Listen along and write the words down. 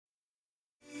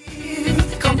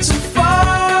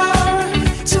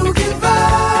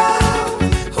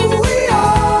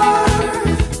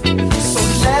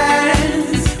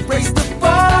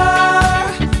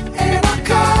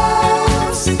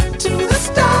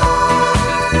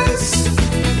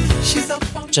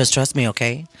Just trust me,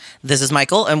 okay? This is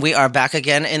Michael, and we are back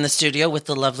again in the studio with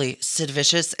the lovely Sid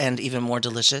Vicious and even more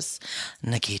delicious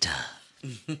Nikita.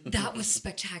 That was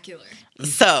spectacular.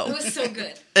 So, It was so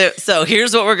good. so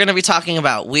here's what we're going to be talking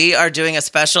about. We are doing a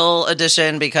special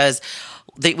edition because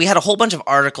we had a whole bunch of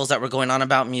articles that were going on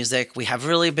about music. We have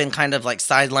really been kind of like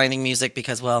sidelining music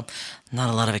because, well, not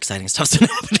a lot of exciting stuff's been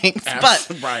happening.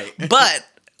 But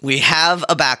we have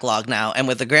a backlog now, and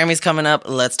with the Grammys coming up,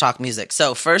 let's talk music.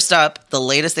 So first up, the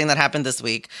latest thing that happened this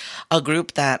week, a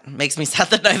group that makes me sad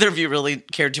that neither of you really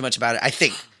cared too much about it, I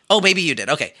think. Oh, maybe you did.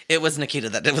 Okay. It was Nikita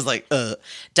that it was like,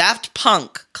 Daft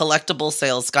Punk collectible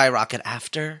sales skyrocket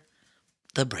after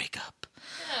the breakup.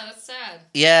 Yeah, that's sad.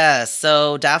 Yeah,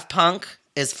 so Daft Punk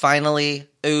is finally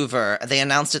over. They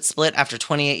announced it split after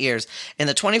 28 years. In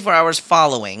the 24 hours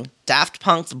following Daft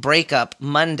Punk's breakup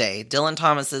Monday, Dylan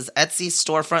Thomas's Etsy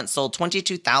storefront sold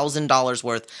 $22,000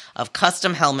 worth of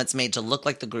custom helmets made to look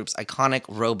like the group's iconic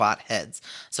robot heads.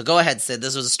 So go ahead, Sid.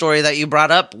 This was a story that you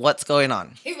brought up. What's going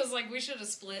on? He was like, we should have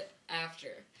split after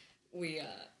we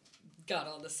got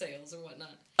all the sales or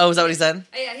whatnot. Oh, is that what he said?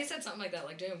 Yeah, he said something like that.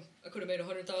 Like, damn, I could have made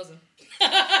 100,000.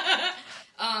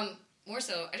 More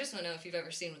so, I just want to know if you've ever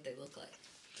seen what they look like.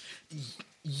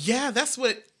 Yeah, that's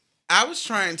what I was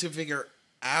trying to figure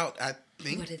out. I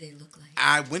think. What do they look like?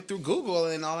 I went through Google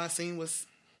and all I seen was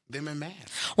them in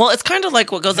masks. Well, it's kind of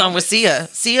like what goes on with Sia.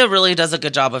 Sia really does a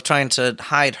good job of trying to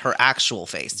hide her actual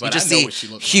face. But you just I know see what she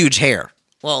looks huge hair.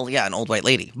 Well, yeah, an old white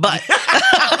lady. But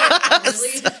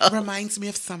Really? Reminds me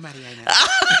of somebody I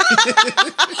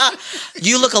know.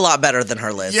 you look a lot better than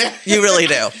her, Liz. Yeah. You really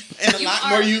do. And a lot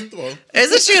more youthful.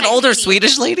 Isn't she an older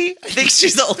Swedish lady? I think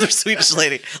she's an older Swedish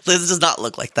lady. Liz does not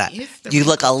look like that. You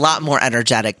look a lot more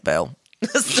energetic, Boo.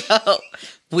 So,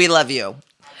 we love you.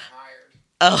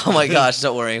 Oh my gosh,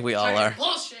 don't worry. We all are.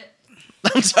 Bullshit.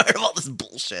 I'm tired of all this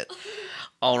bullshit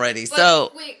already. But,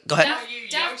 So, wait, go ahead.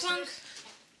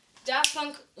 Daft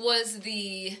Punk was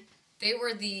they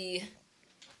were the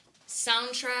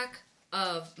soundtrack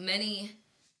of many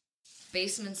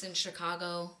basements in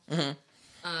Chicago. Mm-hmm.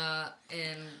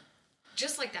 And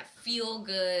just like that feel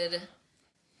good,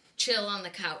 chill on the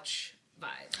couch vibe.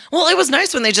 Well, it was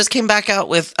nice when they just came back out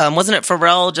with, wasn't it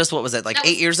Pharrell just, what was it, like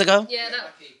 8 years ago? Yeah,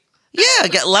 Yeah,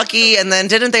 Get Lucky, and then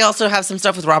didn't they also have some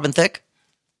stuff with Robin Thicke?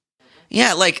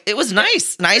 Yeah, like, it was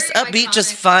nice. Nice, Very upbeat,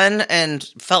 just iconic. fun, and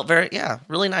felt very,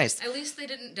 really nice. at least they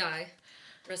didn't die.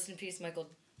 Rest in peace, Michael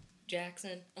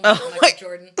Jackson. Oh, Michael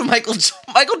Jordan.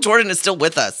 Michael Jordan is still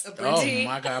with us. Oh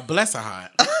my God, bless her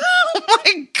heart. Oh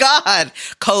my God.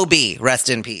 Kobe, rest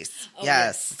in peace. Oh,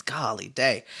 yes. Golly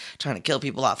day. Trying to kill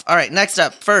people off. All right, next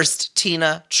up. First,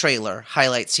 Tina trailer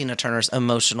highlights Tina Turner's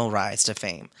emotional rise to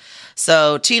fame.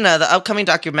 So, Tina, the upcoming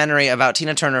documentary about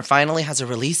Tina Turner finally has a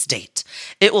release date.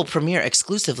 It will premiere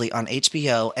exclusively on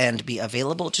HBO and be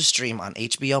available to stream on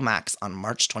HBO Max on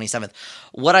March 27th.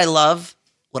 What I love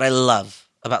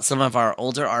about some of our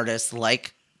older artists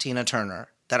like Tina Turner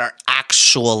that are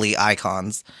actually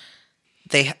icons,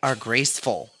 they are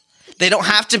graceful. They don't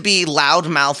have to be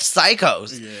loudmouth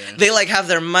psychos. Yeah. They like have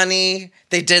their money.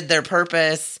 They did their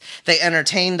purpose. They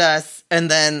entertained us. And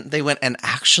then they went and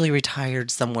actually retired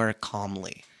somewhere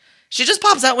calmly. She just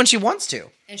pops out when she wants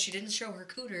to. And she didn't show her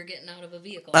cooter getting out of a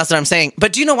vehicle. That's what I'm saying.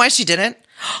 But do you know why she didn't?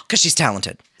 Because she's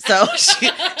talented. So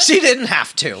she didn't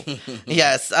have to.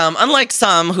 Yes. Unlike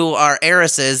some who are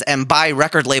heiresses and buy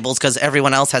record labels because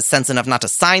everyone else has sense enough not to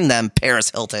sign them,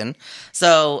 Paris Hilton.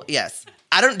 So, yes.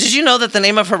 Did you know that the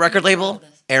name of her record label?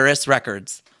 Heiress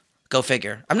Records. Go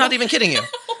figure. I'm not even kidding you.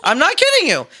 I'm not kidding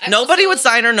you. Nobody would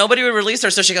sign her. Nobody would release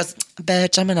her. So she goes,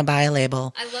 bitch, I'm going to buy a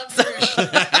label. I love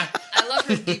her. I love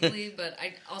her deeply, but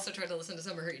I also tried to listen to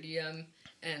some of her EDM,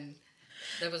 and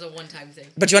that was a one-time thing.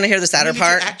 But do you want to hear the sadder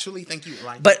part? I actually think you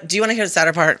like But do you want to hear the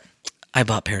sadder part? I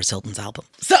bought Paris Hilton's album.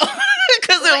 So,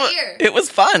 because it was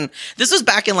fun. This was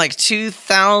back in like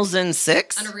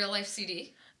 2006. On a real-life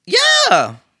CD?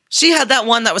 Yeah. She had that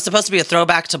one that was supposed to be a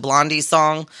throwback to Blondie's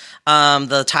song,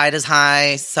 The Tide is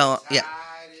High. So, yeah.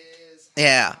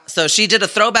 Yeah. So she did a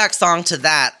throwback song to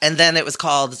that, and then it was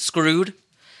called Screwed.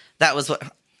 That was what...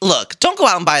 Look, don't go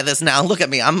out and buy this now. Look at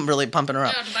me. I'm really pumping her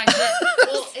up.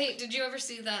 Well, hey, did you ever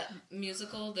see that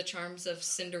musical, The Charms of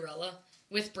Cinderella,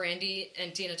 with Brandy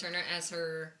and Tina Turner as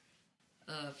her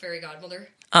fairy godmother?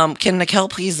 Can Nicole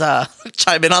please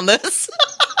chime in on this?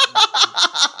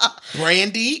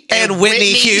 Brandy and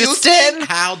Whitney Houston?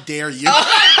 How dare you?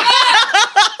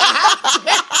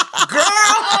 Girl!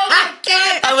 Oh my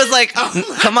God! I was like,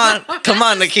 come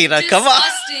on, Nikita, come on.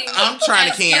 I'm trying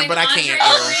to can, but I can't.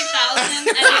 3000 and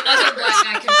the other black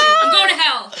guy can do. I'm going to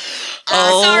hell.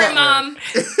 Sorry, Mom.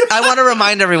 I want to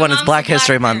remind everyone it's Black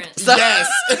History Month. Parent. So. Yes.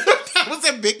 That was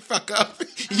a big fuck up.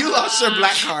 You lost your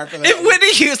black card for that. If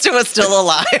Whitney Houston was still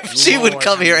alive, she would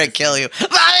come here and kill you.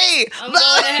 Bye! I'm Bye!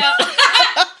 going to hell.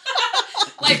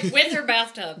 Like with her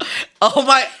bathtub. Oh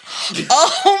my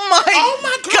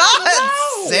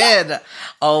God, no. Sid.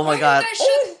 Oh my God. You guys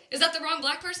shook. Is that the wrong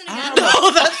black person again?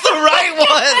 Oh, that's the right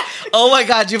one. Oh my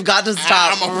God, you've got to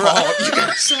stop. I'm appalled. You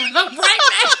gotta shut up right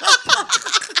now.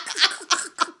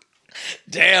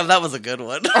 Damn, that was a good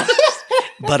one.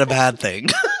 But a bad thing.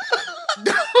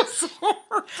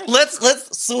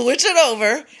 Let's switch it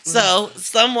over. So,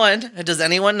 does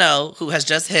anyone know who has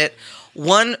just hit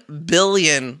 1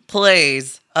 billion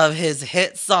plays of his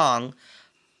hit song?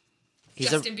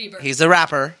 Justin Bieber. He's a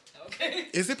rapper. Okay.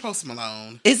 Is it Post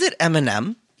Malone? Is it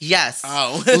Eminem? Yes.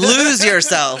 Oh. Lose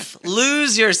Yourself.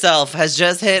 Lose Yourself has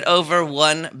just hit over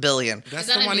 1 billion. That's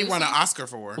that the a one he new won an song? Oscar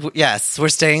for. Yes, we're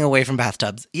staying away from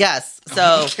bathtubs. Yes.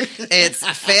 So it's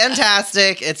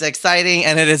fantastic, it's exciting,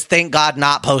 and it is, thank God,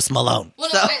 not Post Malone.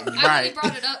 Well, So- no, I only Right.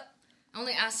 brought it up. I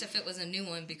only asked if it was a new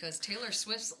one because Taylor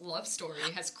Swift's love story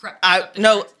has crept up.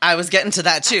 I was getting to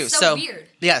that too. That's so weird.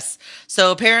 Yes.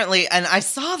 So apparently, and I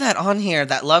saw that on here,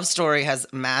 that Love Story has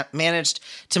managed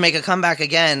to make a comeback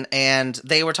again, and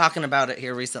they were talking about it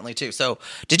here recently too. So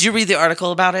did you read the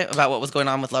article about it, about what was going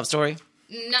on with Love Story?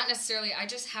 Not necessarily. I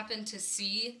just happened to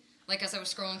see, like as I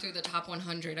was scrolling through the top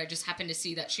 100, I just happened to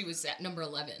see that she was at number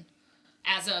 11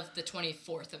 as of the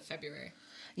 24th of February.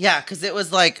 Yeah, because it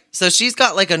was like, so she's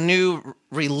got like a new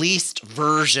released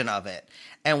version of it.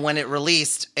 And when it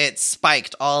released, it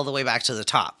spiked all the way back to the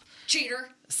top. Cheater.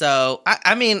 So,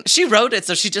 I mean, she wrote it,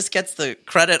 so she just gets the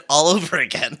credit all over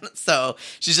again. So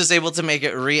she's just able to make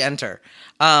it re-enter.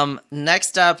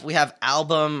 Next up, we have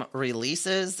album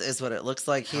releases, is what it looks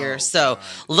like here. So,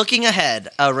 looking ahead,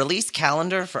 a release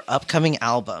calendar for upcoming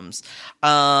albums.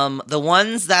 The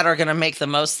ones that are going to make the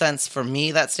most sense for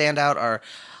me that stand out are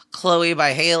Chloe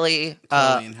by Haley.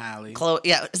 Chloe and Halle. Chloe,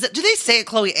 yeah. Do they say it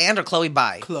Chloe and or Chloe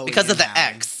by? Chloe because of and the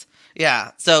Halle. X.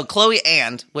 Yeah. So Chloe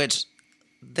and, which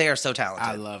they are so talented.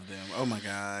 I love them. Oh my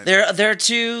God. There are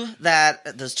two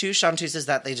those two chanteuses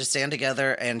that they just stand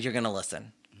together and you're gonna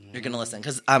listen. You're gonna listen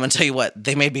because I'm gonna tell you what,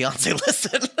 they made Beyonce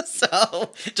listen. So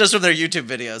just from their YouTube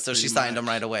videos, so she signed them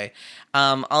right away.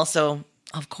 Also,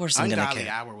 of course, I'm gonna Ungodly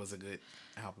care. Hour was a good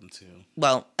album too.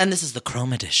 Well, and this is the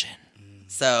Chrome edition.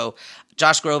 So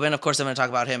Josh Groban, of course, I'm gonna talk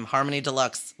about him. Harmony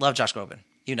Deluxe, love Josh Groban.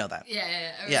 You know that. Yeah.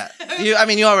 Yeah. You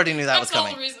already knew that was That's the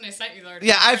coming. whole reason I sent you there.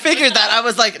 Yeah, I figured that. I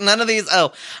was like, none of these.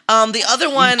 The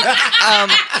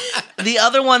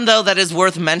other one though that is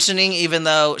worth mentioning, even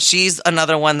though she's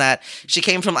another one that she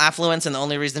came from affluence, and the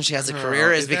only reason she has a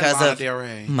career is that because Lana of Del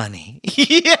Rey? money.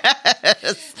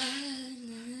 Yes.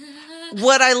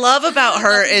 What I love about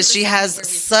her is she has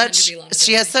such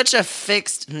a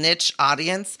fixed niche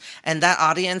audience, and that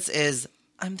audience is,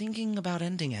 I'm thinking about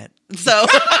ending it. So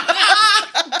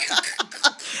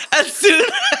as soon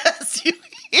as you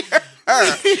hear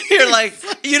her, you're like,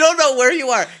 you don't know where you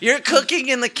are. You're cooking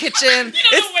in the kitchen.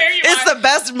 It's the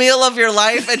best meal of your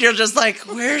life, and you're just like,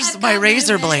 where's my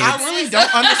razor blade? I really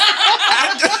don't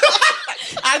understand.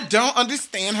 I don't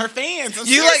understand her fans.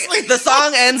 You like the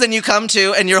song ends and you come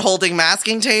to and you're holding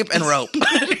masking tape and rope.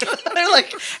 They're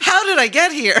like, how did I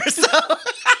get here? So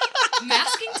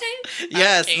Masking tape?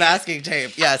 yes, masking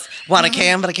tape. Yes, want a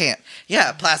can but I can't.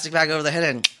 Yeah, plastic bag over the head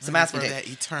and some masking for tape.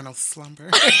 that eternal slumber.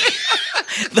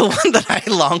 The one that I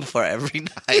long for every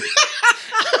night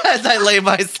as I lay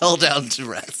my soul down to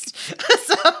rest.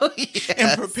 So yes.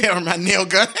 And prepare my nail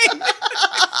gun.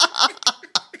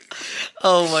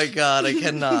 Oh my God, I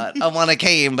cannot. I want a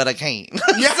cane, but I can't.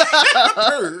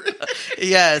 Yeah.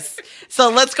 Yes. So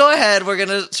let's go ahead. We're going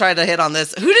to try to hit on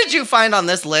this. Who did you find on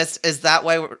this list? Is that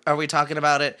why are we talking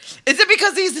about it? Is it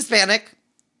because he's Hispanic?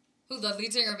 Who, the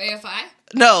lead singer of AFI?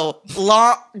 No.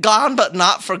 Long gone but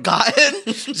not forgotten.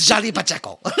 Johnny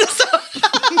Pacheco. Is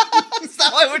that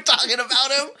why we're talking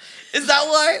about him? Is that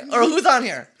why? Or who's on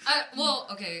here? Well,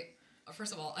 okay.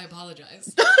 First of all, I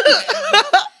apologize.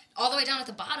 All the way down at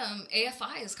the bottom,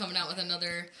 AFI is coming out with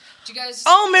another. Did you guys?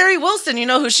 Oh, Mary Wilson. You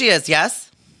know who she is,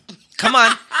 yes? Come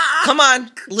on. Come on.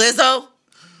 Lizzo.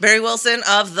 Mary Wilson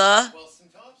of the... Wilson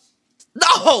Phillips?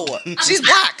 No! She's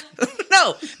black.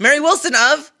 No. Mary Wilson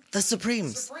of the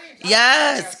Supremes.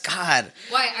 Yes. God.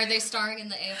 Why are they starring in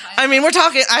the AFI? I mean, we're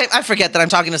talking... I forget that I'm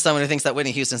talking to someone who thinks that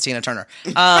Whitney Houston's Tina Turner.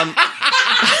 It's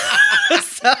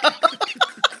not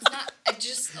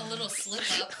just a little slip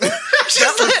up. Not a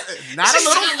little It's been a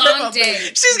slip long up. day.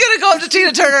 She's going to go up to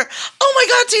Tina Turner. Oh my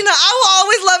God, Tina, I will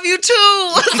always love you too.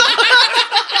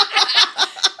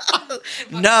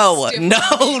 No, Stiff no,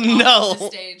 arm me off the no.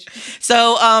 stage.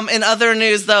 So, in other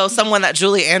news, though, someone that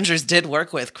Julie Andrews did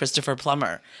work with, Christopher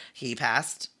Plummer, he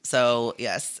passed. So,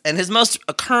 yes. And his most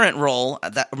current role,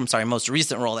 most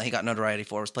recent role that he got notoriety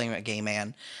for was playing a gay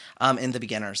man in The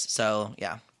Beginners. So,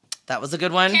 yeah, that was a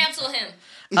good one. Cancel him.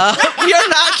 You're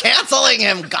not canceling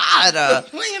him. God.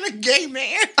 Playing a gay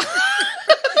man.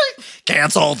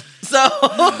 Canceled. So,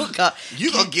 God.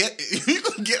 You gonna get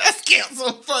us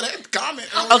canceled for that comment.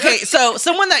 Okay, so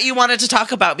someone that you wanted to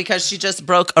talk about because she just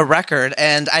broke a record,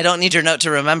 and I don't need your note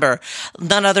to remember,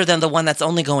 none other than the one that's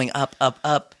only going up, up,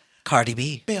 up, Cardi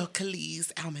B. Bill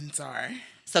Khali's Almanzar.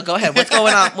 So go ahead. What's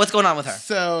going on? What's going on with her?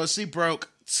 So she broke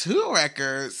 2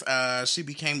 records. She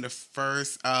became the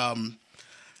first.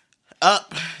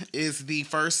 Up is the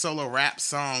first solo rap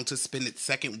song to spend its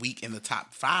second week in the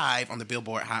top 5 on the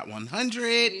Billboard Hot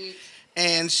 100.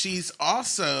 And she's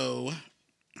also,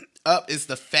 Up is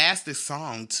the fastest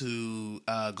song to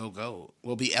go gold.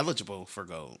 Will be eligible for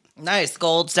gold. Nice.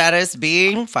 Gold status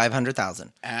being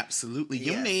 500,000. Absolutely.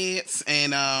 Yes. Units.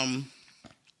 And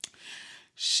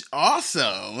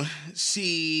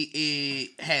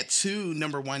she had 2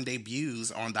 #1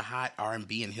 debuts on the Hot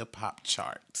R&B and Hip Hop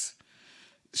charts.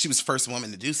 She was the first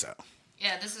woman to do so.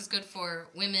 Yeah, this is good for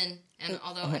women, and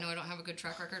although I know I don't have a good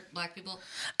track record, black people.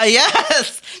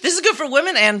 Yes. This is good for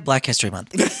women and Black History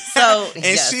Month. So, And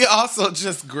yes. she also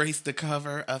just graced the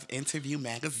cover of Interview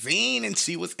magazine, and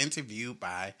she was interviewed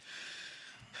by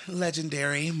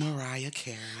legendary Mariah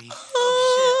Carey.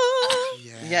 Oh,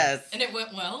 Yeah. yes. And it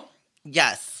went well.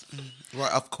 Yes.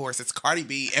 Well, of course, it's Cardi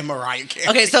B and Mariah Carey.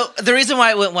 Okay, so the reason why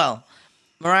it went well,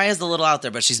 Mariah's a little out there,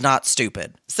 but she's not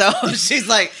stupid. So she's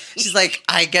like,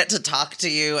 I get to talk to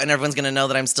you, and everyone's gonna know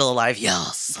that I'm still alive.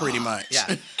 Yes, Pretty much. yeah.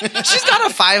 She's got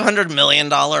a $500 million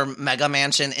mega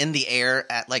mansion in the air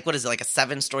at like a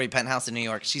 7-story penthouse in New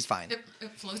York. She's fine. It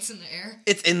floats in the air.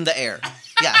 It's in the air.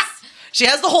 Yes, she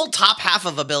has the whole top half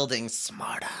of a building.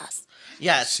 Smart ass.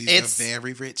 Yes, She's a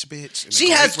very rich bitch. in She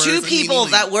the has great 2 words of people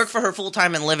Nene that Leakes. work for her full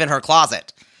time and live in her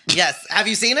closet. Yes, have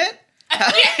you seen it? Are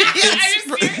you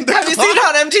serious? Have you seen it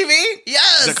on MTV?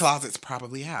 Yes. The closet's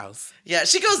probably a house. Yeah,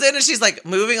 she goes in and she's like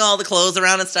moving all the clothes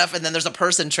around and stuff, and then there's a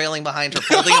person trailing behind her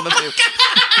folding them a poop.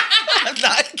 I'm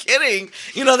not kidding.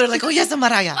 You know, they're like, oh, yes,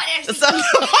 Amaraya. What is- So,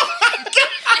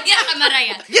 Yes,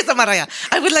 Amaraya. yes, Amaraya.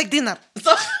 I would like dinner.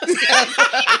 So, yes,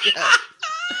 yes.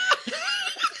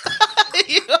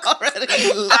 You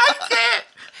already laughed.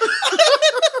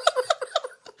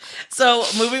 So,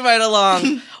 moving right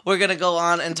along, we're going to go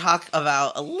on and talk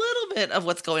about a little bit of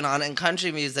what's going on in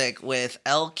country music with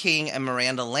Elle King and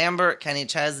Miranda Lambert, Kenny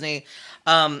Chesney.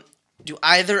 Do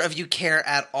either of you care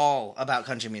at all about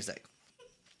country music?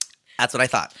 That's what I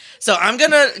thought. So I'm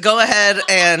going to go ahead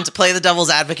and play the devil's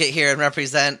advocate here and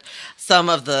represent some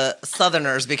of the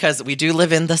Southerners because we do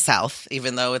live in the South,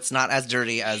 even though it's not as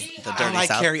dirty as the dirty I like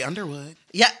South. Carrie Underwood.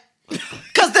 Yeah.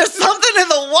 Because there's something in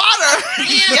the water.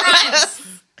 Leanne Rimes.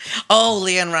 Oh,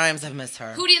 Leanne Rimes, I miss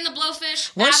her. Hootie and the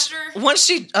Blowfish. Once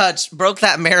After. she broke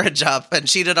that marriage up and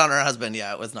cheated on her husband,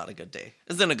 yeah, it was not a good day.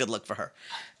 It wasn't a good look for her.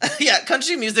 Yeah,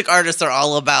 country music artists are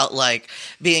all about like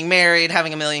being married,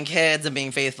 having a million kids, and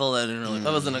being faithful. And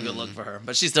that wasn't a good look for her,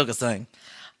 but she still could sing.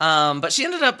 But she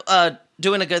ended up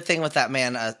doing a good thing with that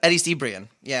man, Eddie Cibrian.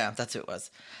 Yeah, that's who it was.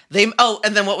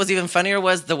 And then what was even funnier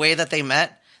was the way that they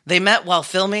met. They met while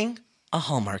filming a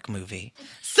Hallmark movie.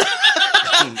 So,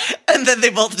 and then they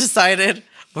both decided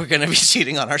we're going to be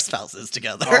cheating on our spouses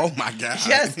together. Oh my God.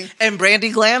 Yes. And Brandy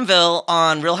Glanville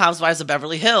on Real Housewives of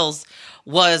Beverly Hills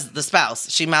was the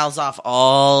spouse. She mouths off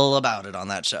all about it on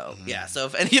that show. Yeah. So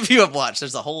if any of you have watched,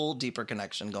 there's a whole deeper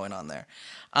connection going on there.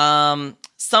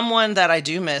 Someone that I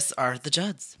do miss are the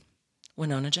Judds.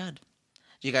 Winona Judd.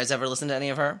 Do you guys ever listen to any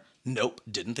of her? Nope.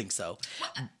 Didn't think so.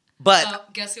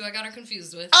 But Guess who I got her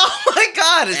confused with? oh my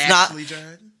God, it's Ashley not.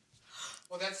 Judd.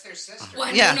 Well, that's their sister.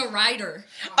 Winona yeah. Ryder.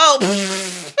 Oh,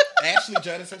 Ashley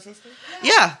Judd is her sister?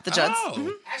 yeah, the Judds. Oh.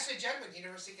 Mhm. Ashley Judd went to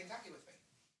University of Kentucky with me.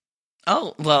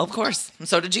 Oh, well, of course. And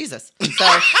so did Jesus. So,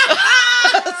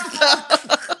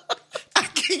 I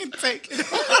can't take it.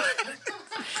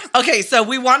 okay, so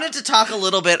we wanted to talk a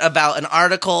little bit about an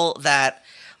article that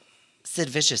Sid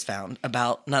Vicious found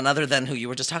about none other than who you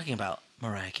were just talking about,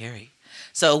 Mariah Carey.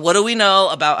 So what do we know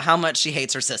about how much she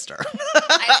hates her sister?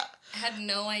 I had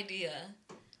no idea.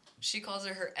 She calls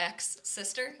her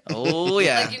ex-sister. Oh,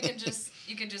 yeah. Like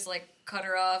you can just like cut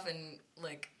her off and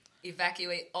like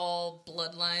evacuate all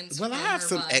bloodlines. Well, I from have her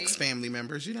some body. ex-family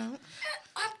members, you know.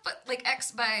 But like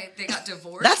they got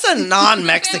divorced. That's a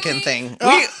non-Mexican Family? thing.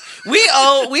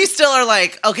 we still are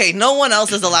like, okay, no one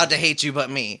else is allowed to hate you but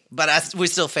me. But we're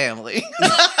still family.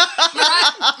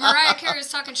 Mariah Carey was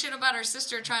talking shit about her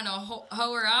sister trying to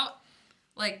hoe her out.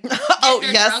 Like, oh,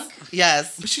 her yes. drunk.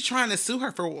 Yes. Was she trying to sue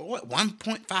her for what,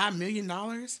 $1.5 million?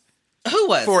 Who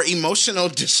was? For emotional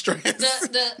distress.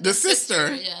 The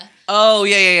sister. Yeah. Oh,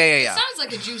 yeah. Sounds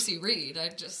like a juicy read.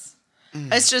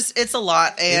 It's a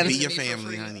lot, and Be your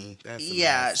family, honey. That's the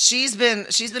yeah, best. she's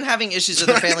been having issues with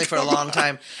her family for a long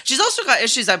time. She's also got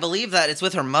issues, I believe, that it's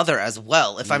with her mother as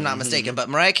well, if I'm not mistaken. But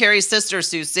Mariah Carey's sister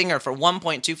sues singer for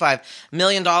 $1.25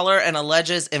 million and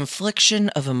alleges infliction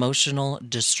of emotional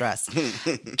distress.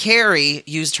 Carey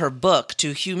used her book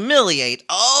to humiliate.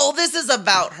 Oh, this is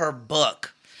about her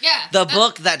book. Yeah. The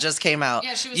book that just came out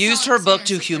Yeah, she was used telling her book her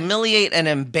to sister. humiliate and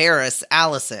embarrass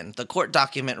Allison. The court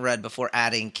document read before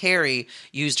adding, Carey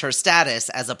used her status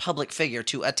as a public figure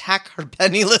to attack her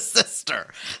penniless sister.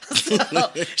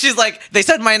 So, she's like, they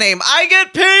said my name. I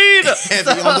get paid.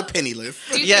 Heavy on the penniless.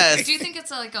 Do you Yes. think, do you think it's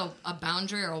like a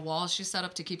boundary or a wall she set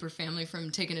up to keep her family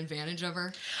from taking advantage of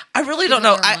her? I really don't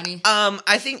know. Giving her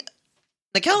I think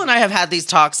Nikhil and I have had these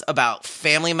talks about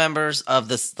family members of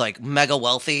this like mega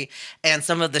wealthy and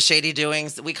some of the shady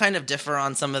doings. We kind of differ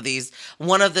on some of these.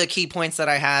 One of the key points that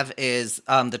I have is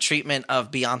the treatment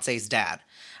of Beyonce's dad.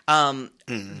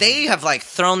 They have like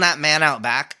thrown that man out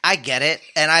back. I get it.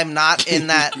 And I'm not in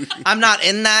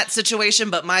that situation,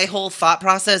 but my whole thought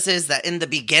process is that in the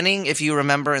beginning, if you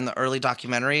remember in the early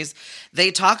documentaries,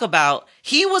 they talk about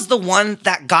he was the one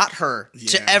that got her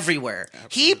to Yeah, everywhere.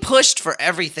 absolutely. He pushed for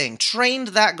everything, trained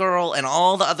that girl and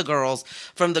all the other girls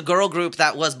from the girl group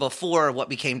that was before what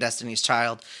became Destiny's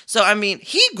Child. So, I mean,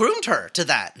 he groomed her to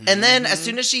that. And then as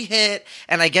soon as she hit,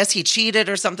 and I guess he cheated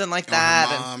or something like Or her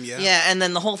that. mom, and, yeah. and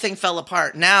then the whole thing fell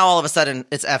apart. Now, all of a sudden,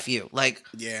 it's F you. Like,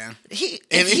 Yeah.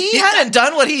 if he hadn't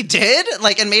done what he did,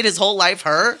 like, and made his whole life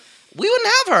her, we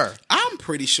wouldn't have her. I'm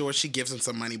pretty sure she gives him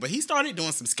some money, but he started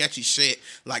doing some sketchy shit,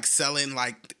 like selling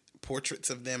like portraits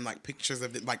of them, like pictures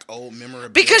of them, like old memorabilia.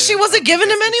 Because she wasn't of giving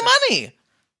him Destiny's any Child. money.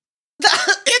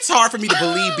 It's hard for me to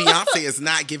believe Beyonce is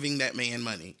not giving that man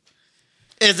money.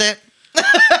 Is it?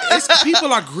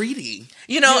 People are greedy.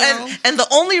 You know, and the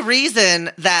only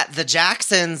reason that the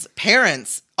Jacksons'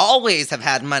 parents always have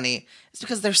had money is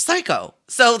because they're psycho.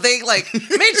 So they like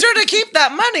made sure to keep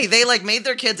that money. They like made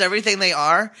their kids everything they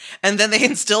are, and then they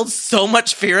instilled so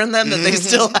much fear in them that they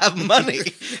still have money.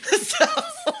 So,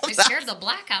 They scared the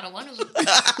black out of one of them.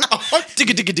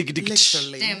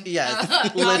 Literally. Damn. Yes, I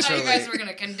thought you literally. guys were going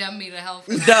to condemn me to hell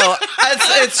for that. No,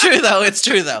 it's true though. It's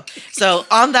true though. So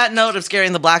on that note of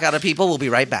scaring the black out of people, we'll be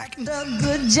right back. A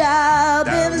good job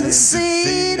in the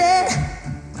city,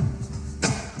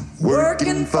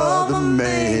 working for the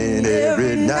man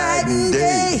every night and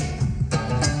day.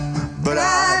 But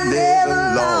I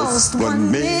never lost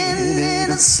 1 minute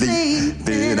of sleep,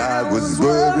 and I was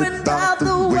worried about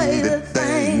the way that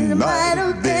things might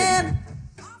have been.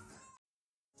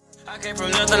 I came from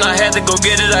nothing, I had to go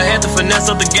get it, I had to finesse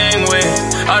up the gangway.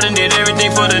 I done did everything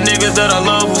for the niggas that I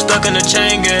love who stuck in the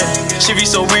chain gang. She be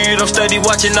so weird, I'm steady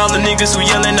watching all the niggas who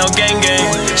yelling out gang gang.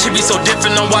 She be so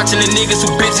different, I'm watching the niggas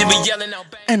who bitchy be yelling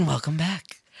out bang. And welcome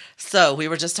back. So we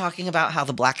were just talking about how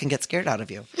the black can get scared out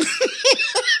of you.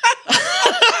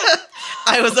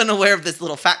 I was unaware of this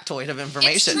little factoid of It's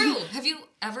information. true. Have you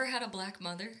ever had a black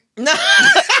mother? No,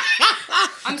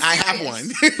 I'm serious. I have one.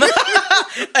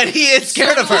 and he is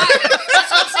scared of her.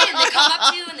 That's what I'm saying. They come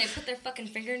up to you and they put their fucking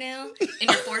fingernail in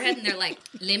your forehead and they're like,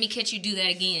 let me catch you do that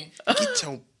again. Get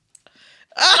your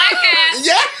Black ass.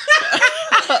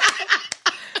 yeah.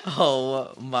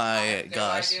 Oh my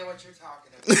gosh. No idea what you're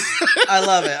talking about. I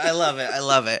love it. I love it. I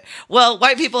love it. Well,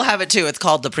 white people have it too. It's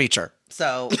called the preacher.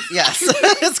 So, yes,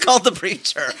 it's called the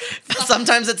preacher.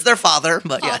 Sometimes it's their father,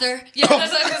 but yeah. Father. Yeah,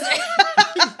 that's what I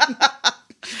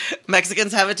was saying.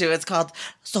 Mexicans have it too. It's called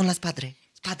son las padre.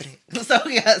 Padre. So,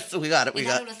 yes, we got it. We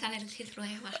got it.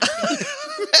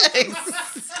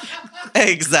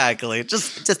 Exactly.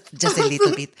 Just a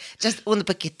little bit. Just un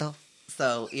poquito.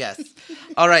 So, yes.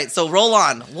 All right. So, roll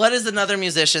on. What is another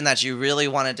musician that you really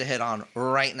wanted to hit on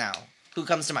right now? Who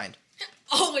comes to mind?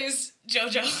 Always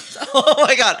JoJo. Oh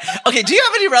my God. Okay, do you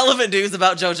have any relevant news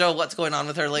about JoJo? What's going on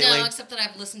with her lately? No, except that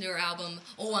I've listened to her album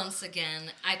once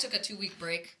again. I took a 2-week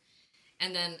break,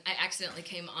 and then I accidentally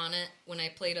came on it when I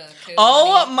played a Kehlani.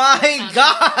 Oh my Look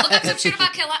God. up some shit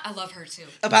about Kehlani. I love her too.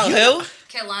 About who?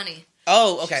 Kehlani.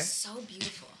 Oh, okay. So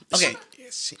beautiful. Okay.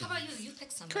 How about you? You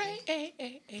pick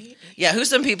somebody. Yeah, who's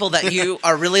some people that you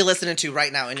are really listening to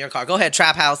right now in your car? Go ahead,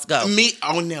 Trap House, go. Me?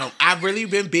 Oh no, I've really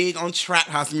been big on trap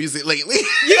house music lately.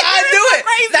 Yeah, I knew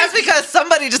it. That's because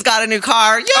somebody just got a new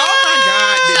car. Yeah. Oh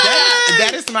my God,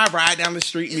 that is my ride down the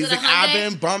street Is it a music. Hyundai? I've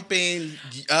been bumping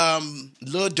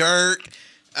Lil Durk,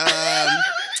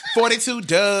 42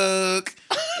 Doug,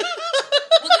 What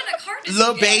kind of car did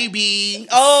Lil you get? Baby.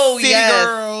 Oh, City yes.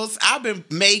 Girls. I've been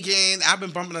Megan. I've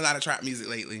been bumping a lot of trap music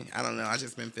lately. I don't know. I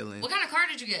just been feeling. What kind of car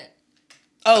did you get?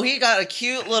 Oh, he got a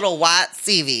cute little white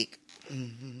Civic.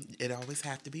 It always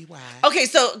have to be wide. Okay,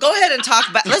 so go ahead and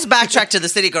talk back. Let's backtrack to the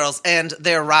City Girls and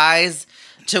their rise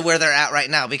to where they're at right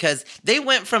now, because they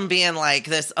went from being like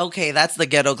this, okay, that's the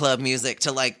ghetto club music,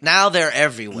 to like now they're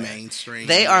everywhere. Mainstream.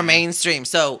 They are yeah. mainstream.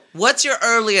 So what's your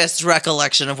earliest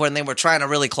recollection of when they were trying to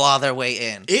really claw their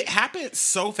way in? It happened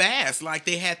so fast. Like,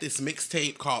 they had this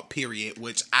mixtape called Period,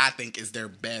 which I think is their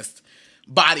best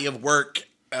body of work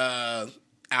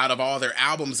out of all their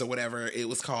albums or whatever. It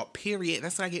was called Period.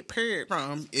 That's where I get period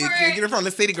from. You get it from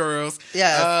the City Girls.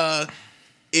 Yeah.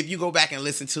 If you go back and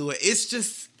listen to it,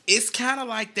 it's kind of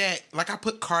like that. Like, I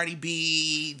put Cardi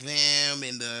B, them,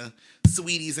 and the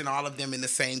Sweeties and all of them in the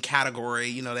same category.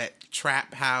 You know, that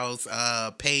trap house,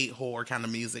 paid whore kind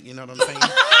of music. You know what I'm saying?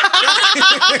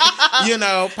 You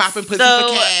know, popping pussy for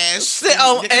cash.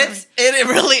 It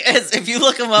really is. If you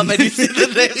look them up and you see the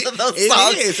names of those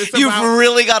songs, It's you've about-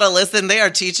 really got to listen. They are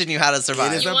teaching you how to It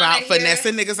survive. is You about wanna hear-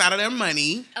 finessing niggas out of their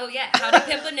money. Oh yeah, how to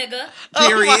pimp a nigga.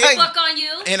 Period. my- Fuck on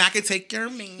you. And I can take your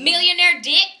man. Millionaire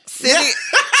dick.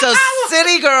 So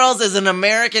City Girls is an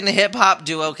American hip hop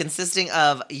duo consisting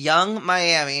of Young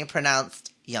Miami,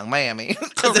 pronounced Young Miami,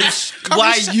 because it's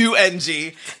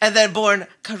Y-U-N-G, and then born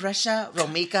Caresha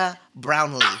Romika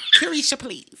Brownlee. Carisha,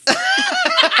 please.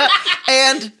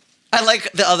 And I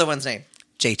like the other one's name,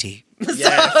 JT.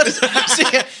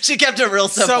 Yes. She kept it real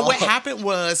simple. So what happened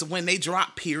was, when they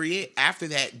dropped Period, after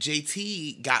that,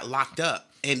 JT got locked up.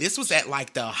 And this was at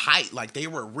like the height. Like, they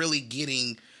were really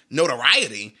getting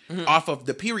notoriety off of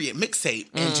the Period mixtape.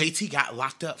 And JT got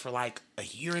locked up for like a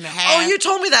year and a half. Oh, you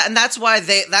told me that, and that's why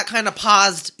that kind of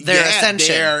paused their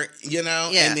ascension. You know?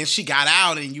 Yeah. And then she got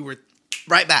out, and you were...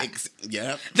 Right back.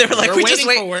 Yep. They were like, We're we just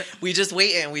waiting wait. for it. We just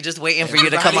waiting for you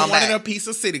to come on Everybody wanted back. a piece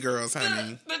of City Girls,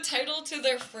 honey. The title to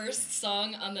their first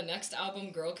song on the next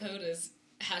album, Girl Code, is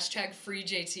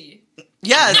 #FreeJT.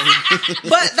 Yes,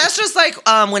 but that's just like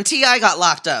when T.I. got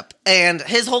locked up, and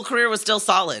his whole career was still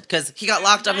solid because he got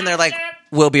locked up, and they're like,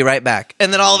 "We'll be right back,"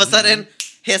 and then all of a sudden,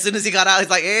 as soon as he got out, he's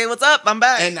like, "Hey, what's up? I'm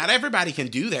back." And not everybody can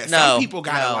do that. No, Some people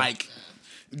gotta no. like,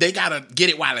 they gotta get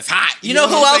it while it's hot. You know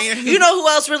who what I'm else? saying? You know who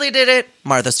else really did it?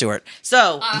 Martha Stewart.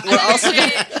 So we're also.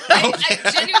 I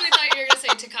genuinely thought you were gonna say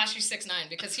Tekashi 6ix9ine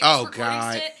because he was Oh, recording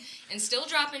God. shit and still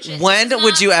dropping shit. When This is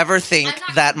would not- you ever think I'm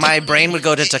not that my condoning brain would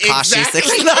go to Tekashi Exactly.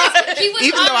 6ix9ine? He was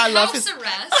Even on though I love house his-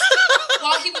 arrest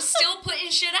while he was still putting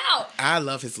shit out. I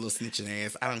love his little snitching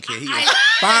ass. I don't care. He is I-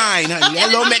 fine, honey. That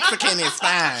little Mexican is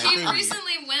fine. He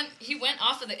recently went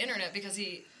off of the internet because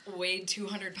he weighed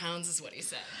 200 pounds, is what he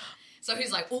said. So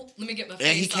he's like, "Oh, let me get my face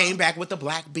And he came off." back with the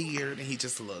black beard, and he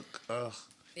just looked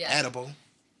Yeah. edible.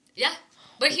 Yeah,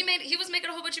 but he was making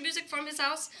a whole bunch of music from his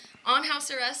house on house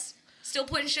arrest, still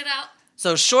putting shit out.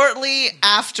 So shortly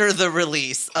after the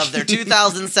release of their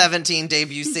 2017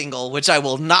 debut single, which I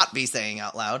will not be saying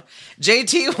out loud,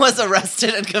 JT was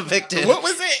arrested and convicted. What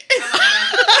was it?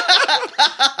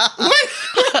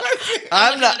 I'm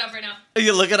Looking not. it up right now.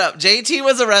 You look it up. JT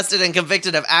was arrested and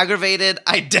convicted of aggravated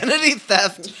identity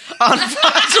theft on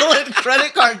fraudulent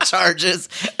credit card charges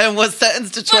and was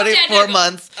sentenced to Fuck that 24 nigga.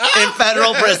 months in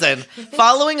federal prison.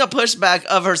 Following a pushback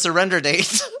of her surrender date,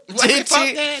 Fuck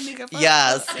that nigga, fuck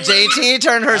yes, JT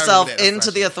turned herself that. That's into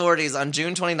not the true. authorities on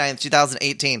June 29th,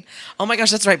 2018. Oh my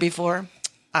gosh, that's right before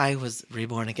I was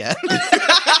reborn again.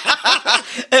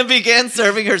 And began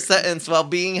serving her sentence while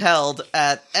being held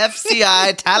at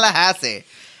FCI Tallahassee.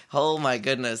 Oh my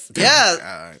goodness. Yeah.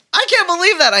 God. I can't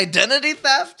believe that identity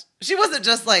theft. She wasn't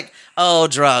just like, oh,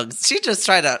 drugs. She just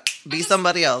tried to be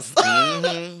somebody else.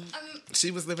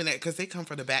 She was living there because they come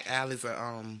from the back alleys of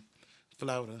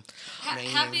Florida. Man.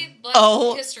 Happy Black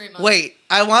Oh, History Month. wait.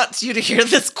 I want you to hear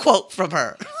this quote from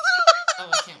her. Oh,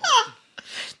 I can't wait.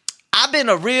 I've been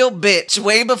a real bitch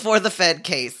way before the Fed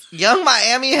case. Young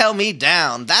Miami held me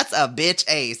down. That's a bitch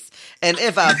ace. And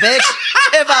if a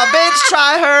bitch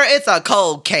try her, it's a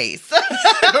cold case.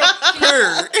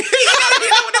 Purr.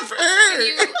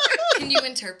 Can you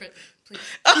interpret, please?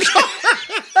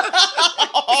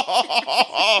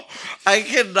 I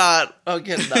cannot. I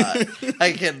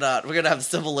cannot. We're going to have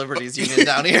Civil Liberties Union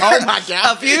down here. Oh, my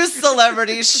God. A few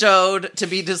celebrities showed to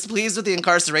be displeased with the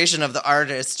incarceration of the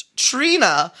artist.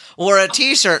 Trina wore a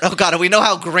t-shirt. Oh, God, we know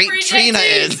how great Free Trina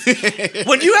JT. is.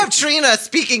 When you have Trina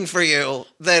speaking for you,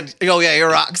 then, oh, yeah, you're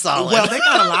rock solid. Well, they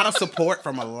got a lot of support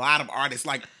from a lot of artists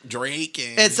like Drake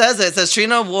and It says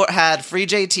Trina had Free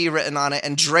JT written on it,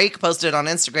 and Drake posted on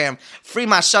Instagram, Free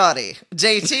my shawty.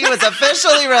 JT was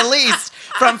officially released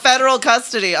from federal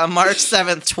custody on March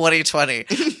 7th, 2020.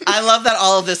 I love that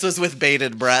all of this was with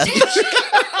bated breath.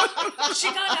 She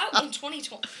got out in 2020.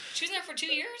 She was in there for 2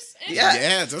 years?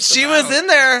 Yeah, just she about. was in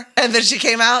there, and then she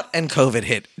came out, and COVID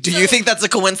hit. Do you think that's a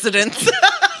coincidence?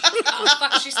 Oh,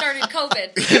 fuck, she started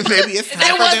COVID. Maybe it's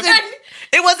time for them.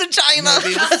 It wasn't China.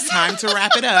 Maybe it's time to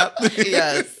wrap it up.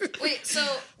 Yes. Wait, so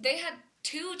they had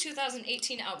 2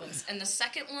 2018 albums, and the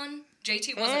second one,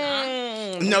 JT wasn't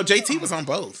on? No, JT was on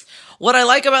both. What I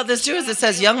like about this too is it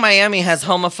says Young Miami has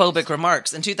homophobic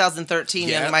remarks. In 2013,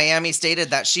 Yeah. Young Miami stated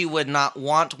that she would not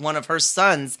want one of her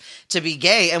sons to be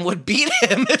gay and would beat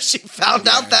him if she found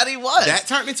out that he was. That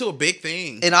turned into a big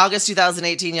thing. In August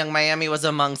 2018, Young Miami was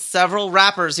among several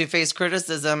rappers who faced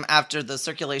criticism after the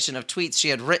circulation of tweets she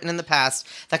had written in the past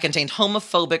that contained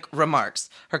homophobic remarks.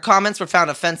 Her comments were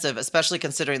found offensive, especially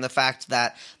considering the fact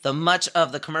that the much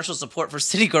of the commercial support for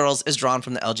City Girls is drawn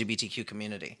from the LGBTQ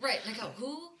community. Right, like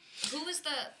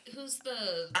who's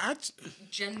the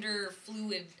gender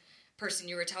fluid person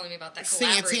you were telling me about that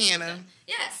collaboration? Santana.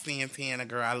 Yes. Santana,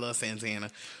 girl, I love Santana.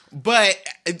 But,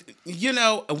 you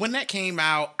know, when that came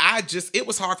out, it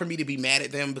was hard for me to be mad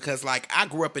at them because, like, I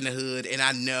grew up in the hood and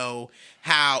I know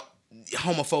how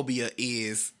homophobia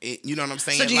is. You know what I'm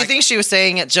saying? So do you think she was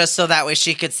saying it just so that way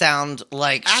she could sound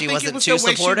like she wasn't too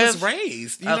supportive? She was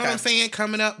raised. You know what I'm saying?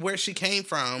 Coming up where she came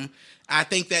from, I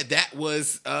think that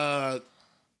was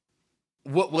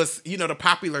what was, you know, the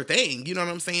popular thing. You know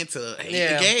what I'm saying? To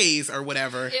hate the gays or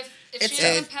whatever. If she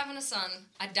ends up having a son,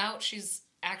 I doubt she's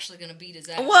actually going to beat his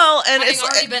ass. Well, and having it's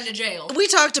already been to jail. We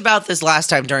talked about this last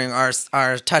time during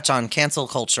our touch on cancel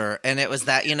culture, and it was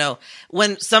that, you know,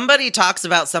 when somebody talks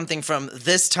about something from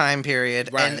this time period,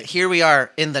 and here we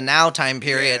are in the now time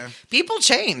period, people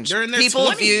change. They're in their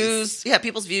people's 20s.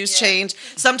 People's views change.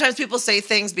 Sometimes people say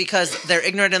things because they're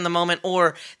ignorant in the moment,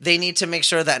 or they need to make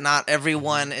sure that not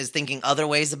everyone is thinking other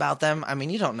ways about them. I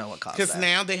mean, you don't know what caused that. Because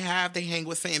now they hang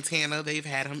with Santana. They've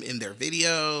had him in their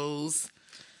videos.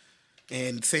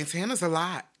 And Santana's a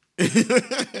lot.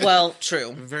 Well,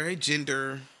 true. Very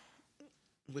gender...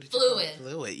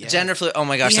 Fluid. Yeah. Gender fluid. Oh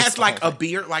my gosh. He that's has the like whole a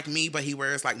beard like me, but he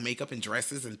wears like makeup and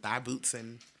dresses and thigh boots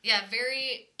and... Yeah,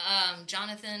 very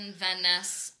Jonathan Van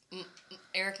Ness,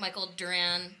 Eric Michael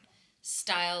Duran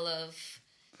style of...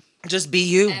 Just be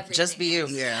you. Everything Just be you.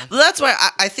 else. Yeah. Well, that's why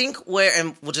I think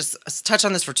and we'll just touch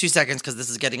on this for 2 seconds because this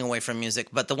is getting away from music.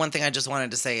 But the one thing I just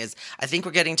wanted to say is I think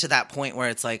we're getting to that point where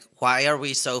it's like, why are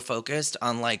we so focused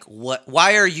on like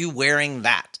why are you wearing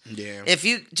that? Yeah. If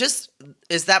you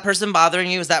is that person bothering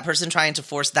you? Is that person trying to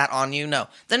force that on you? No.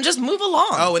 Then just move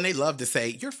along. Oh, and they love to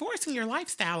say, you're forcing your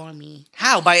lifestyle on me.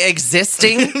 How? By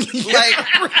existing? Like,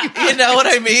 you know what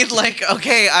I mean? Like,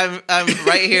 okay, I'm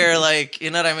right here. Like, you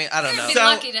know what I mean? I don't know. I'd be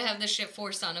lucky to have this shit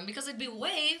forced on him because I'd be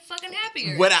way fucking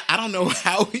happier. What I don't know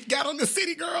how we got on the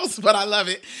City Girls, but I love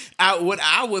it. What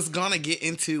I was gonna get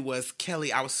into was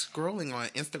Kelly. I was scrolling on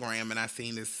Instagram and I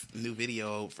seen this new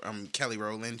video from Kelly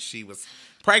Rowland. She was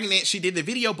pregnant. She did the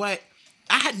video, but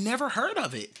I had never heard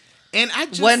of it. And I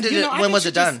just when was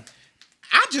it done?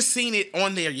 I just seen it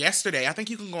on there yesterday. I think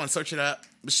you can go and search it up.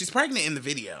 But she's pregnant in the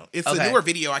video. It's a newer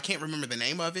video. I can't remember the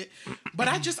name of it. But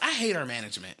I hate her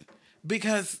management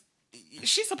because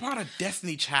she's a part of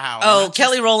Destiny Child. Oh,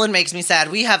 Kelly Rowland makes me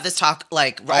sad. We have this talk,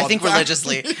 like, I think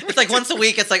religiously. It's like once a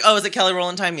week, it's like, oh, is it Kelly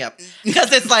Rowland time? Yep.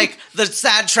 Because it's like the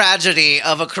sad tragedy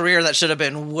of a career that should have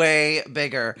been way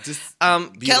bigger.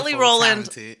 Kelly Rowland,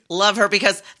 talented. love her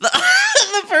because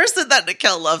the person that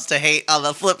Nicole loves to hate on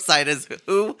the flip side is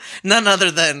who? None other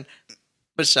than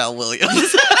Michelle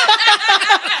Williams.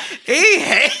 He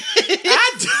hates.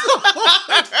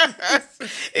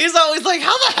 He's always like,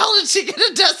 how the hell did she get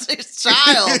a Destiny's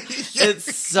Child?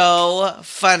 It's so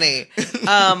funny.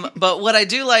 But what I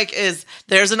do like is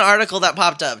there's an article that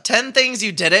popped up. 10 things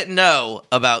you didn't know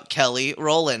about Kelly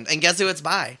Rowland. And guess who it's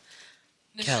by?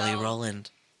 Michelle. Kelly Rowland.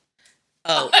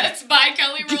 Oh, it's by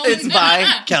Kelly Rowland. It's by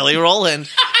Kelly Rowland.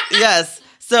 Yes.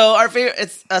 So our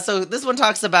favorite, so this one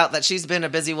talks about that she's been a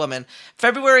busy woman.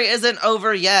 February isn't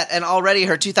over yet, and already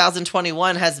her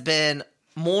 2021 has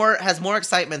more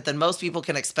excitement than most people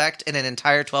can expect in an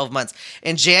entire 12 months.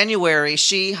 In January,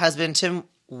 she, husband Tim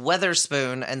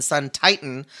Weatherspoon and son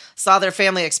Titan saw their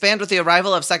family expand with the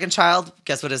arrival of second child.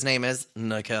 Guess what his name is?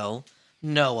 Nicole.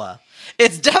 Noah.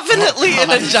 It's definitely an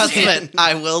adjustment,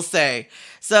 I will say.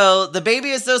 So the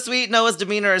baby is so sweet. Noah's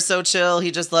demeanor is so chill.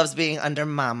 He just loves being under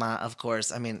mama, of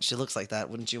course. I mean, she looks like that.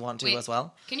 Wouldn't you want to as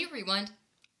well? Can you rewind?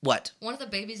 What? One of the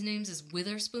baby's names is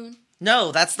Witherspoon?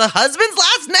 No, that's the husband's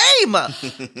last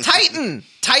name.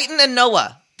 Titan and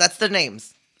Noah. That's the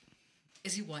names.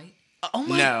 Is he white? Oh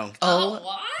my. No.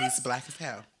 What? He's black as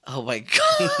hell. Oh my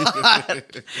God.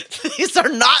 These are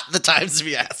not the times to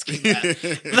be asking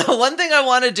that. The one thing I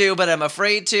want to do, but I'm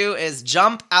afraid to, is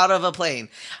jump out of a plane.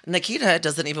 Nikita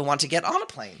doesn't even want to get on a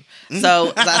plane.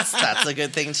 So that's a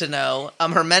good thing to know.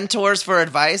 Her mentors for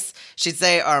advice, she'd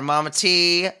say, are Mama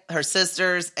T, her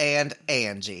sisters, and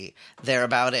Angie. They're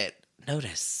about it.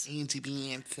 Notice. Angie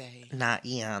Beyonce. Not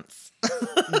Yance.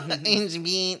 Angie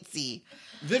Beyonce.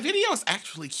 The video is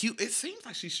actually cute. It seems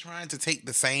like she's trying to take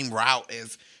the same route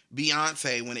as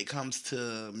Beyonce when it comes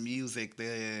to music.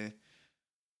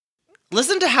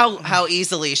 Listen to how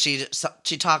easily she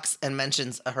talks and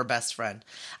mentions her best friend.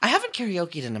 I haven't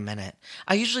karaoke'd in a minute.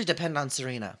 I usually depend on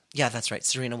Serena. Yeah, that's right,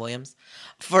 Serena Williams.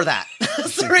 For that.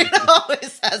 Serena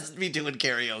always has me doing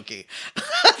karaoke.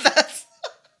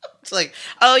 It's like,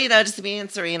 oh, just me and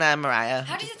Serena and Mariah.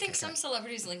 How do you think some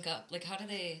celebrities link up? Like, how do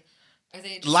they... Are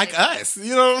they just Like us.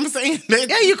 You know what I'm saying?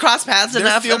 Yeah, you cross paths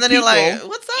enough, still and then you're like, people.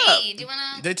 what's up? Hey, do you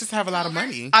wanna... They just have a lot of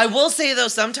money. I will say, though,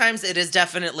 sometimes it is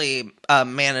definitely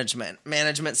management.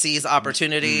 Management sees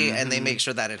opportunity, and they make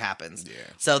sure that it happens. Yeah.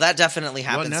 So that definitely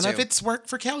happens, Well, none too. of it's worked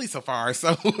for Kelly so far,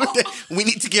 so we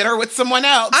need to get her with someone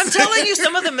else. I'm telling you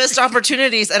some of the missed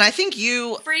opportunities, and I think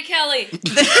you... Free Kelly.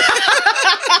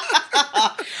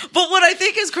 But what I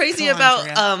think is crazy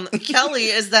about Kelly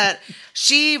is that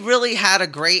she really had a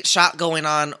great shot going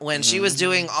on when she was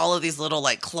doing all of these little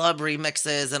like club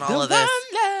remixes and all of this.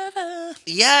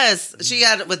 Yes, she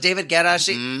had it with David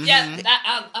Guetta. Yeah,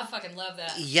 I fucking love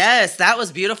that. Yes, that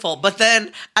was beautiful. But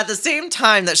then at the same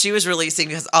time that she was releasing,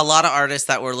 because a lot of artists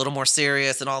that were a little more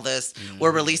serious and all this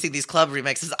were releasing these club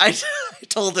remixes, I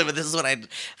told him, and this is when I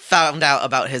found out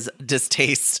about his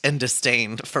distaste and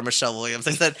disdain for Michelle Williams.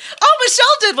 I said, oh, Michelle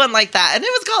did one like that. And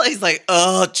it was called, he's like,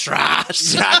 oh,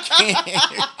 trash.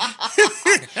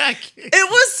 It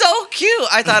was so cute.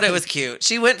 I thought it was cute.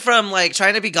 She went from like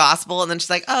trying to be gospel, and then she's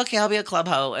like, oh, okay, I'll be a club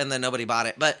hoe, and then nobody bought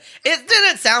it. But it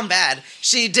didn't sound bad.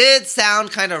 She did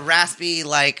sound kind of raspy,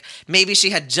 like maybe she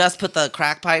had just put the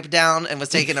crack pipe down and was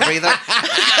taking a breather.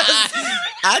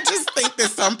 I just think that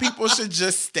some people should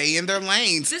just stay in their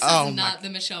lanes. This is not the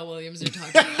Michelle Williams you're talking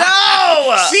about.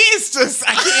 No! She's just,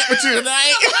 I can't with you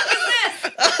tonight.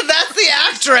 That's the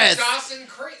actress. Dawson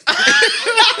Creek.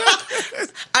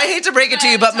 I hate to break it to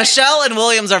you, but Michelle and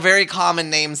Williams are very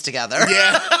common names together.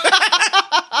 Yeah.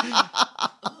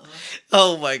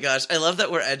 Oh my gosh. I love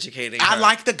that we're educating her. I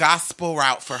like the gospel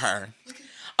route for her.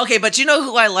 Okay, but you know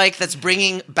who I like that's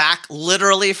bringing back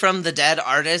literally from the dead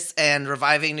artists and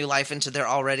reviving new life into their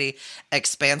already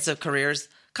expansive careers?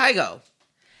 Kygo.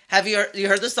 Have you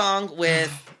heard the song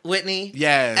with Whitney?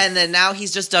 Yes. And then now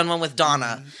he's just done one with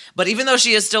Donna. But even though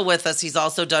she is still with us, he's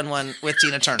also done one with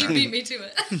Tina Turner. You beat me to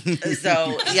it.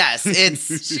 So, yes,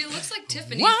 it's... She looks like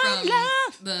Tiffany from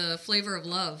The Flavor of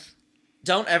Love.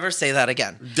 Don't ever say that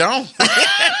again. Don't.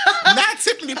 Not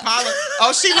Tiffany Pollard.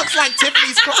 Oh, she looks like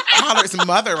Tiffany Pollard's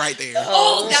mother right there.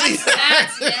 Oh,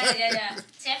 that's yeah.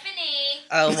 Tiffany.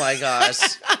 Oh my gosh.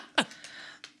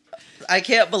 I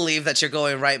can't believe that you're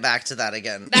going right back to that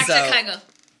again. Back to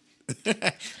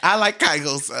Kygo. I like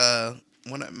Kygo's,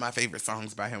 one of my favorite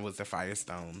songs by him was the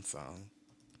Firestone song.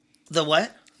 The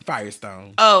what?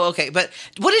 Firestone. Oh, okay. But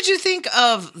what did you think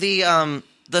of the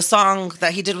song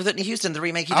that he did with Whitney Houston, the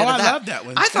remake he did of that? I love that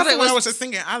one. I thought it was... I was just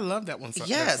singing. I love that one. Yes.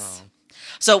 That song.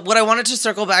 So what I wanted to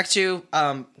circle back to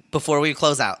before we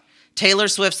close out, Taylor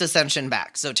Swift's ascension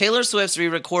back. So Taylor Swift's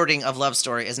re-recording of Love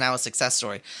Story is now a success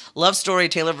story. Love Story,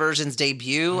 Taylor version's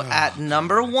debut at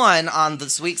number 1 on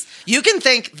this week's... You can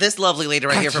thank this lovely lady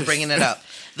right here for bringing it up.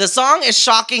 The song is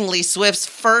shockingly Swift's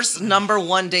first number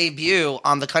 1 debut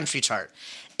on the country chart.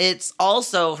 It's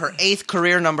also her 8th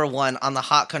career number 1 on the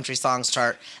Hot Country Songs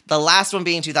chart. The last one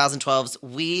being 2012's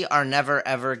We Are Never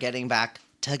Ever Getting Back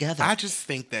Together. I just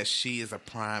think that she is a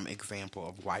prime example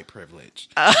of white privilege.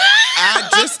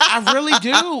 I really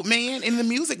do, man. In the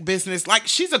music business, like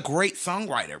she's a great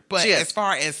songwriter, but as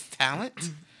far as talent,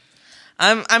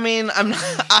 I'm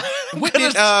not. what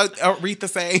did Aretha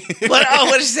say?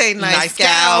 What did she say? Nice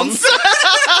gowns.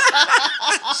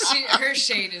 Her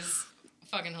shade is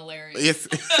fucking hilarious.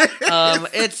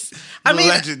 It's I mean,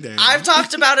 legendary. I've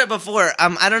talked about it before.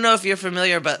 I don't know if you're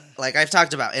familiar, but like I've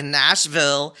talked about in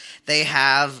Nashville, they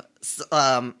have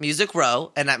Music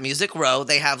Row, and at Music Row,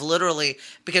 they have literally,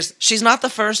 because she's not the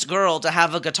first girl to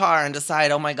have a guitar and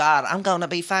decide, oh my God, I'm gonna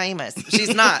be famous.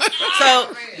 She's not.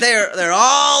 So they're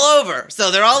all over.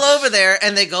 So they're all over there,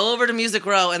 and they go over to Music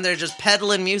Row, and they're just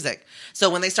peddling music. So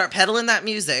when they start peddling that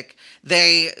music,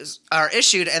 they are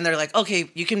issued, and they're like, okay,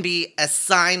 you can be a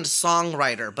signed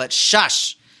songwriter, but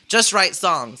shush, just write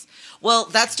songs. Well,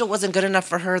 that still wasn't good enough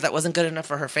for her. That wasn't good enough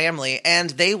for her family. And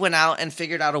they went out and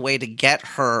figured out a way to get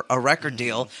her a record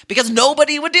deal because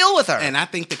nobody would deal with her. And I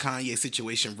think the Kanye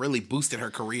situation really boosted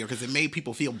her career because it made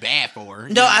people feel bad for her.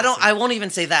 No, I won't even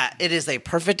say that. It is a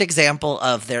perfect example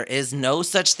of there is no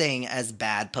such thing as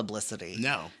bad publicity.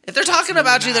 No. If they're talking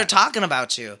about you, they're talking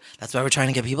about you. That's why we're trying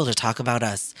to get people to talk about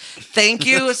us. Thank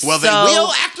you Well, they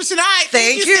will after tonight.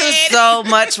 Thank you so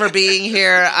much for being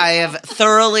here. I have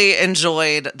thoroughly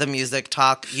enjoyed the music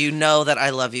talk. You know that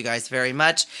I love you guys very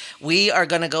much. We are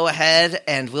going to go ahead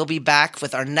and we'll be back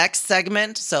with our next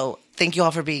segment. So thank you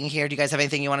all for being here. Do you guys have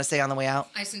anything you want to say on the way out?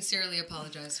 I sincerely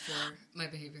apologize for my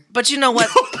behavior. But you know what?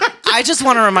 I just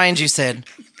want to remind you, Sid,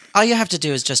 all you have to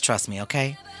do is just trust me,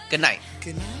 okay? Good night.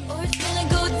 Good night. Or it's gonna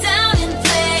go down.